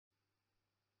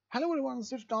Hello everyone,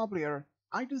 it's here.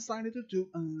 I decided to do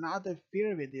another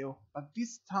theory video, but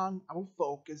this time I will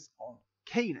focus on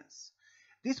cadence.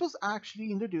 This was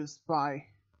actually introduced by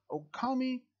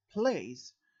Okami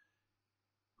Plays,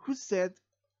 who said,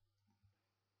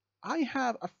 I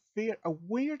have a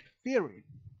weird theory.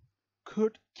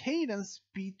 Could Cadence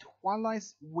be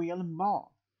Twilight's real mom?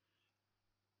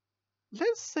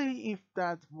 Let's say if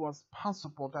that was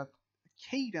possible, that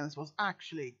Cadence was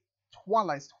actually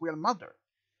Twilight's real mother.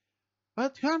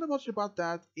 But to know much about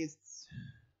that is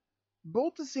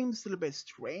both seems a little bit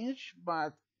strange,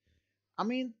 but I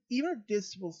mean, even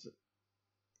this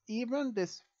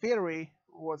theory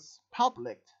was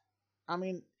public. I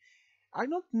mean, I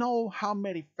don't know how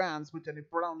many fans within the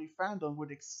Brownie fandom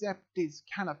would accept this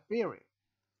kind of theory,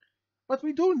 but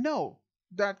we do know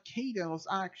that Kaden was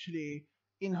actually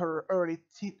in her early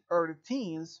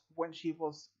teens when she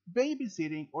was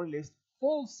babysitting, or at least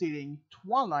full sitting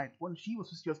Twilight when she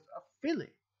was just a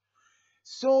filly.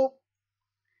 So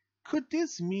could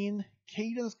this mean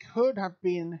Cadence could have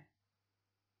been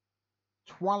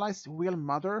Twilight's real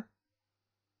mother?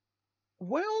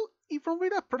 Well, if from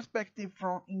that perspective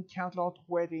from In Catalog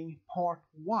Wedding Part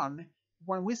 1,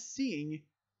 when we're seeing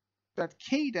that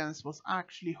Cadence was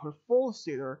actually her full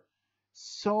sitter,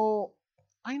 so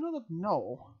I do not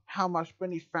know how much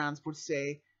many fans would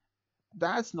say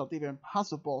that's not even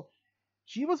possible.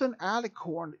 She was an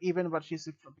alicorn even when she's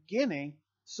from the beginning,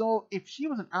 so if she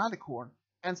was an alicorn,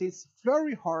 and since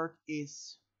Flurry Heart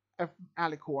is an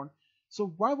alicorn,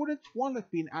 so why wouldn't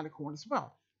Twilight be an alicorn as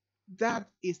well? That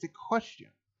is the question.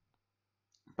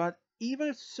 But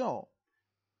even so,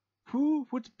 who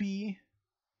would be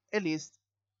at least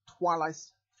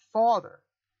Twilight's father?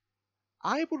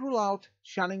 I would rule out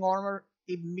Shining Armor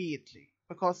immediately,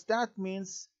 because that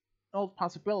means no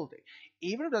possibility.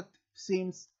 Even though that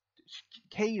seems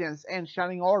Cadence and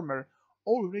Shining Armor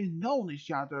already known each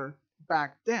other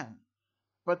back then,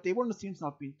 but they wouldn't seem to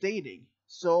not be dating.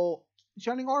 So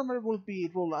Shining Armor will be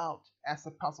ruled out as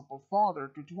a possible father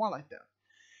to Twilight then.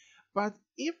 But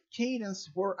if Cadence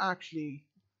were actually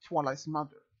Twilight's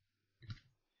mother,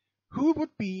 who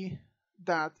would be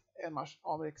that much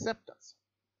of acceptance?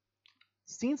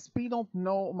 Since we don't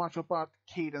know much about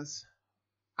Cadence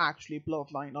actually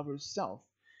bloodline of herself,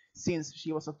 since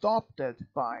she was adopted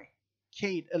by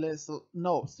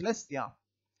Celestia,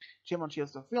 she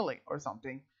was a filly or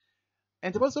something,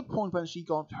 and there was a point when she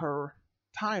got her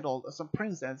title as a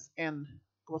princess and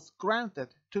was granted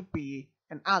to be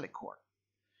an alicorn.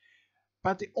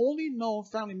 But the only known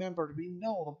family member we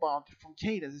know about from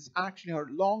Cadence is actually her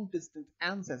long-distant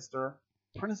ancestor,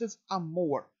 Princess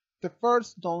Amor, the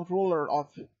first known ruler of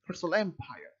Crystal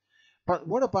Empire. But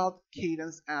what about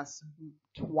Cadence as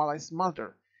Twilight's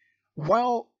mother?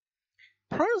 Well,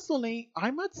 personally,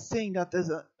 I'm not saying that there's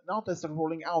not as a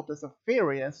ruling out as a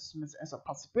theory as a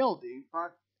possibility,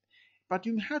 but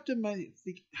you have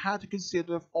to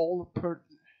consider all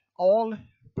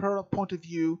per point of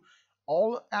view,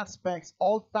 all aspects,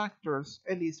 all factors,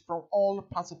 at least from all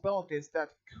possibilities that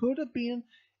could have been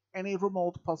any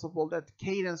remote possible that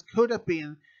Cadence could have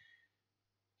been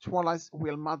Twilight's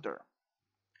real mother.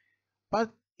 But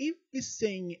if we're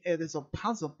saying it is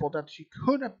possible that she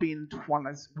could have been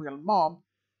Twilight's real mom,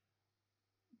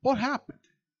 what happened?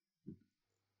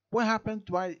 What happened?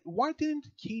 Why didn't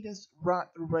Cadence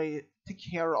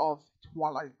take care of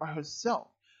Twilight by herself?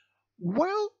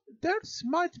 Well, there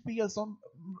might be some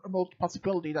remote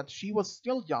possibility that she was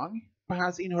still young,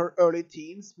 perhaps in her early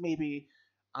teens, maybe,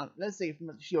 let's say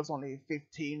she was only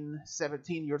 15,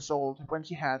 17 years old when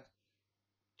she had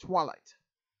Twilight.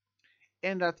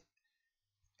 And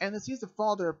since the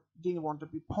father didn't want to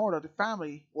be part of the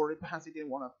family, or perhaps he didn't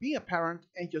want to be a parent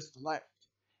and just left.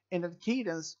 And that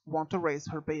Cadence wanted to raise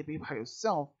her baby by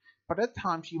herself. By that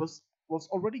time she was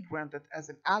already granted as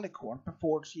an alicorn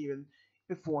before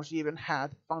she even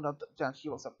had found out that she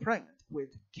was pregnant with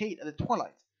Kate and the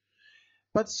Twilight.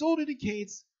 But so did the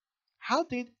Kates. How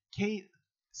did Kate,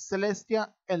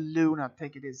 Celestia, and Luna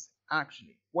take it is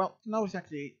actually? Well, no, it's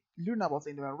actually Luna was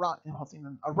in around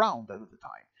at the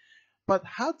time. But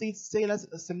how did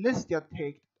Celestia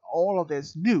take all of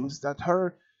this news that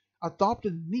her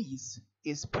adopted niece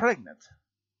is pregnant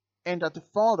and that the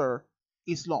father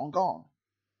is long gone?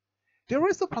 There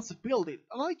is a possibility,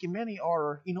 like many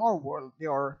are in our world,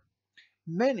 there are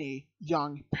many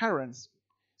young parents.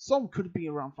 Some could be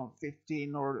around from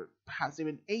 15 or perhaps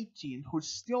even 18 who's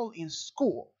still in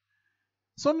school.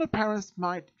 Some of the parents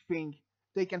might think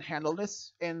they can handle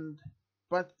this,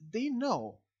 but they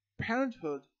know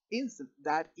parenthood isn't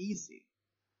that easy.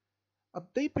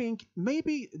 They think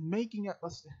maybe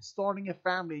starting a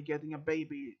family, getting a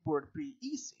baby would be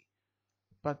easy.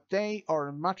 but they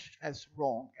are much as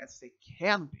wrong as they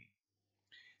can be.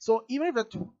 So even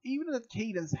if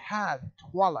Cadance had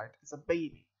Twilight as a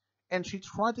baby, and she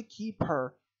tried to keep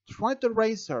her, tried to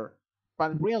raise her,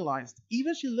 but realized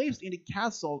even she lives in the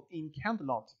castle in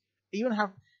Canterlot, even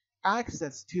have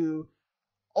access to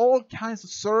all kinds of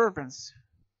servants,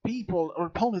 people or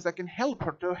opponents that can help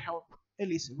her to help at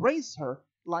least raise her,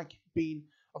 like being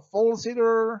a fall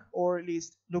sitter or at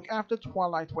least look after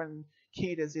Twilight when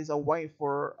Cadance is away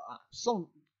for some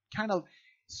kind of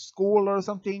school or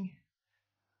something.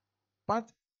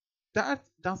 But that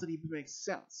doesn't even make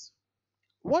sense.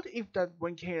 What if that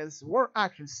when Cadance were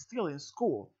actually still in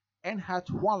school and had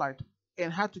Twilight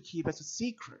and had to keep as a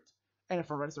secret and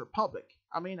from the public?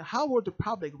 I mean, how would the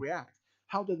public react?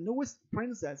 How the newest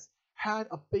princess had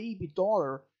a baby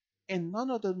daughter and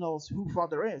none of them knows who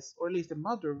father is, or at least the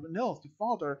mother knows the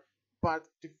father, but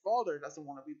the father doesn't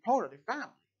want to be part of the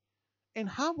family. And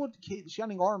how would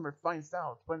Shining Armor finds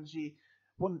out when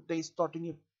they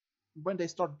starting when they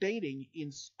start dating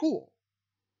in school?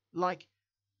 Like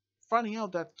finding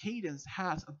out that Cadance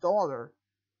has a daughter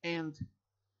and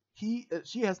she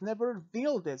has never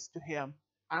revealed this to him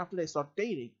after they start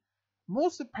dating.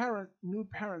 Most of the new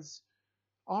parents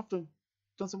often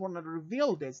doesn't want to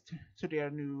reveal this to their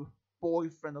new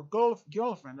boyfriend or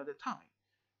girlfriend at the time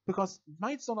because it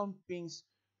might sound on things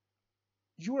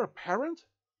you're a parent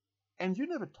and you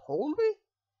never told me,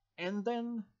 and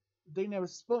then they never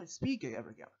speak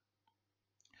ever again.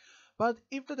 But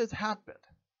if that has happened,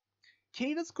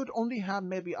 Cadance could only have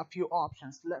maybe a few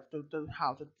options left to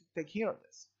how to take care of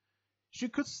this. She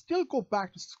could still go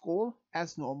back to school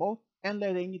as normal and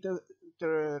letting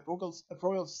the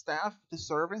royal staff, the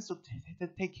servants, to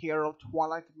take care of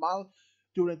Twilight Mal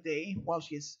during the day while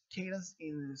she's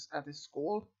Cadance at the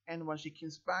school, and when she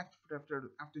comes back after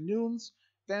afternoons,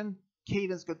 then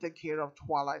Cadance could take care of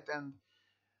Twilight, and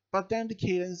but then the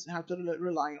Cadance have to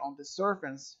rely on the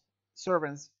servants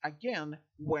again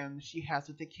when she has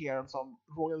to take care of some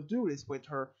royal duties with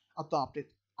her adopted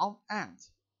aunt,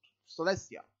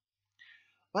 Celestia.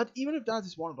 But even if that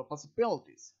is one of the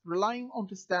possibilities, relying on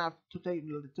the staff to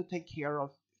take care of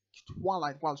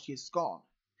Twilight while she is gone,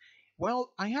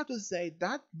 well, I have to say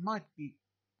that might be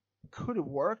could have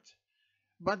worked,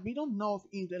 but we don't know if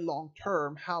in the long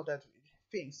term how that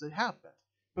things would happen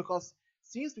because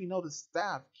since we know the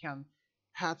staff can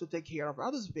have to take care of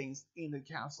other things in the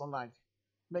castle, like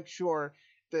make sure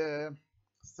the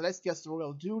Celestia's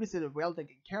royal duties are well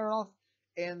taken care of,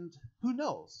 and who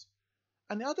knows?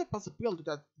 Another possibility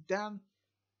that Dan,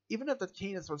 even if that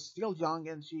Cadance was still young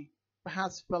and she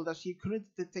perhaps felt that she couldn't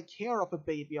take care of a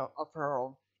baby of her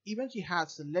own, even she had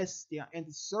Celestia and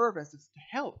the servants to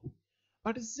help.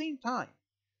 But at the same time,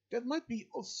 that might be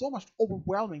so much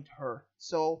overwhelming to her.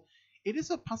 So it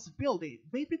is a possibility.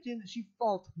 Maybe then she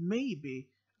felt maybe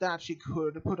that she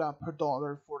could put up her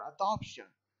daughter for adoption.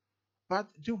 But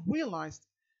to realize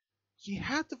she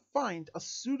had to find a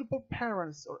suitable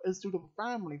parents or a suitable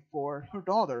family for her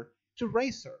daughter to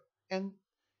raise her and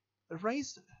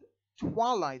raise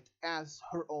Twilight as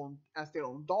their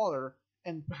own daughter,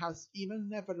 and perhaps even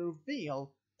never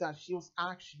reveal that she was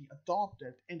actually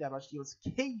adopted and that she was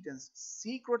Cadence's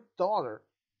secret daughter.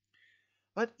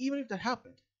 But even if that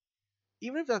happened,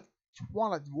 even if that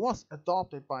Twilight was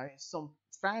adopted by some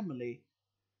family,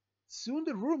 soon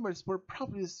the rumors were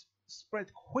probably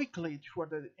spread quickly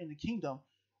in the kingdom.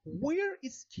 Where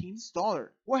is King's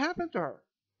daughter? What happened to her?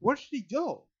 Where did she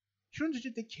go? Shouldn't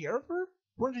she take care of her?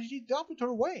 Where did she adopt her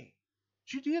away?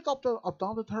 She did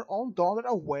adopted her own daughter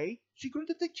away. She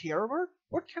couldn't take care of her.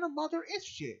 What kind of mother is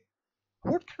she?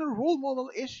 What kind of role model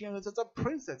is she as a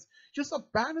princess? Just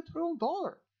abandoned her own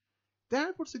daughter.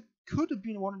 That could have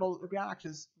been one of those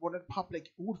reactions where the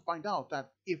public would find out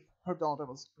that if her daughter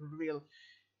was real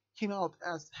came out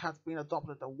as had been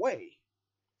adopted away.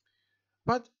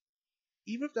 But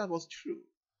even if that was true,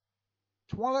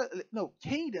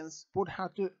 Cadance would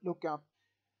have to look up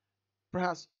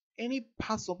perhaps any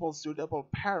possible suitable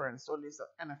parents or at least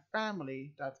and a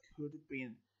family that could have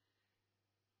been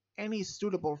any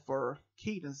suitable for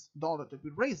Cadence's daughter to be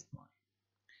raised by.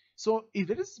 So if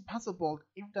it is possible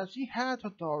if that she had her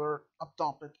daughter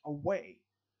adopted away,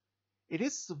 it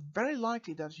is very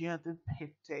likely that she had to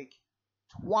take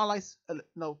Twilight's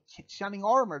Shining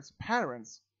Armor's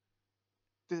parents,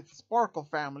 the Sparkle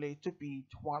family, to be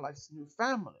Twilight's new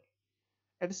family.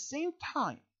 At the same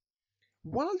time,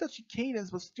 while that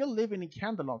Cadance was still living in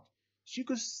Canterlot, she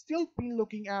could still be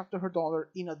looking after her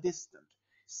daughter in a distance,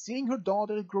 seeing her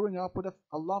daughter growing up with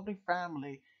a lovely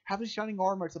family, having Shining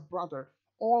Armor as a brother,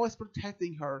 always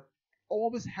protecting her,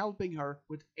 always helping her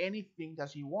with anything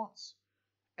that she wants.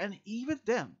 And even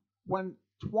then, when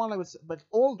Twilight was a bit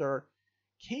older,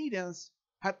 Cadance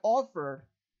had offered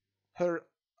her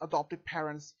adopted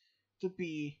parents to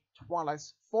be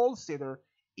Twilight's full sitter,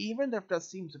 even if that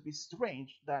seems to be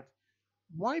strange that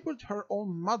why would her own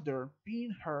mother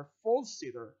be her full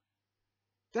sitter?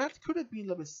 That could have been a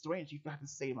little bit strange if I had to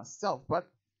say myself, but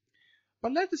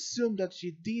let's assume that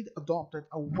she did adopt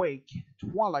awake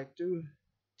Twilight to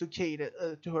Kate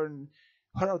to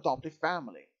her adopted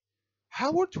family.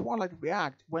 How would Twilight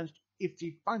react when if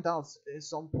she finds out at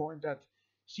some point that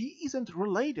she isn't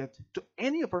related to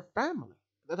any of her family?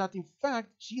 That in fact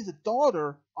she is a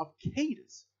daughter of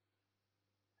Cadance,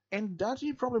 and that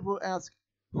she probably will ask,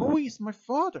 "Who is my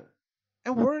father?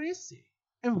 And where is he?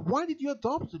 And why did you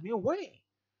adopt me away?"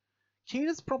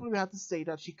 Cadance probably had to say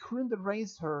that she couldn't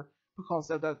raise her because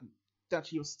of that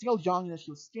she was still young and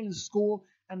she was still in school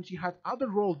and she had other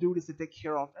role duties to take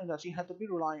care of and that she had to be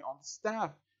relying on the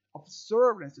staff of the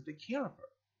servants to take care of her.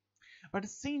 But at the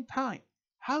same time,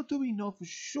 how do we know for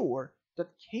sure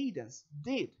that Cadance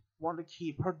did want to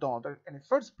keep her daughter in the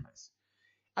first place?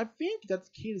 I think that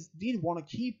Cadance did want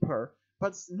to keep her,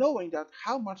 but knowing that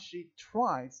how much she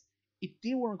tries, it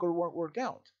didn't work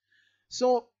out.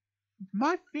 So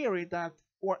my theory that,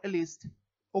 or at least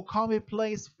Okami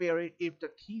plays theory, if the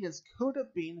Cadance could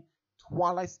have been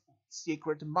Twilight's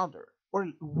secret mother or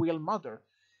real mother,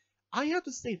 I have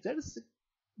to say that is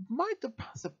might a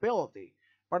possibility,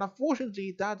 but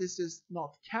unfortunately that is just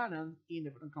not canon in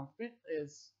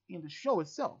the show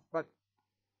itself. But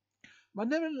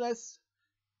nevertheless,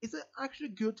 it's actually a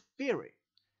good theory.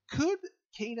 Could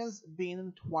Cadance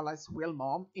been Twilight's real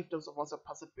mom if there was a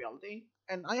possibility?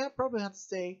 And I have probably had to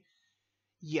say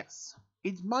yes.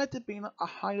 It might have been a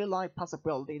highly likely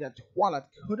possibility that Twilight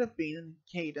could have been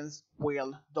Cadance's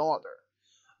real daughter.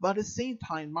 But at the same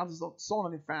time, so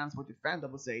many fans would defend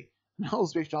and would say, "No,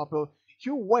 Switch Apple,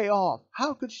 you're way off.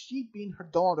 How could she be her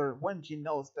daughter when she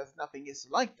knows that nothing is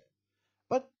like that?"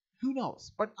 But who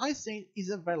knows? But I say it's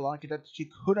very likely that she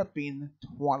could have been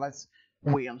Twilight's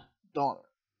real daughter.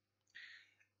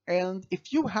 And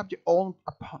if you have your own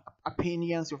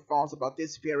opinions, your thoughts about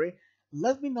this theory,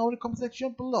 let me know in the comment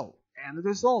section below. And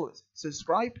as always,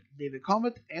 subscribe, leave a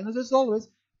comment, and as always,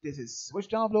 this is Switch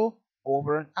Down Below,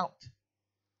 over and out.